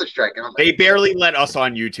 Boom, another strike. And I'm like, They barely let us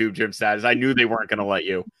on YouTube, Jim Status. I knew they weren't going to let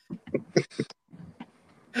you.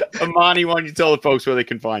 Amani, why don't you tell the folks where they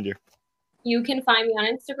can find you? You can find me on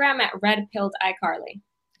Instagram at redpilledICarly.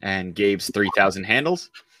 And Gabe's 3,000 handles.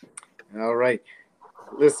 All right.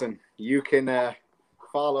 Listen, you can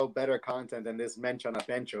follow better content than this mensch on a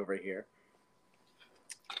bench over here.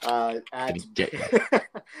 On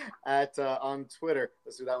Twitter,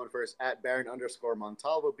 let's do that one first, at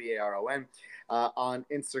Baron_Montalvo, Baron. On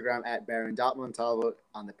Instagram, at Baron.Montalvo.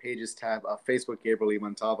 On the Pages tab of Facebook, Gabriel E.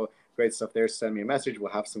 Montalvo. Great stuff there. Send me a message.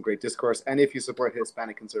 We'll have some great discourse. And if you support the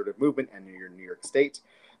Hispanic conservative movement and you're in New York State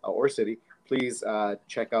or city, please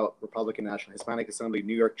check out Republican National Hispanic Assembly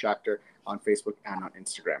New York chapter on Facebook and on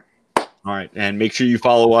Instagram. All right. And make sure you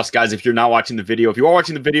follow us, guys. If you're not watching the video, if you are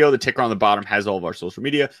watching the video, the ticker on the bottom has all of our social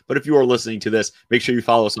media. But if you are listening to this, make sure you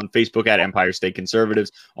follow us on Facebook at Empire State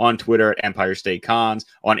Conservatives, on Twitter at Empire State Cons,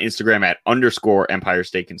 on Instagram at _Empire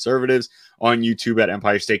State Conservatives, on YouTube at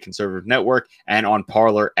Empire State Conservative Network, and on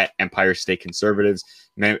Parler at Empire State Conservatives.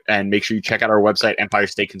 And make sure you check out our website,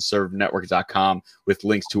 EmpireStateConservativeNetwork.com, with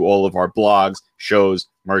links to all of our blogs, shows,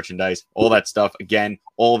 merchandise, all that stuff. Again,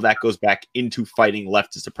 all of that goes back into fighting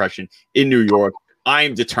leftist oppression in New York. I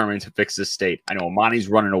am determined to fix this state. I know Amani's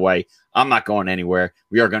running away. I'm not going anywhere.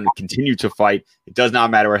 We are going to continue to fight. It does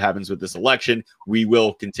not matter what happens with this election. We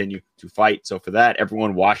will continue to fight. So for that,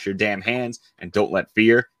 everyone wash your damn hands and don't let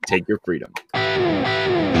fear take your freedom.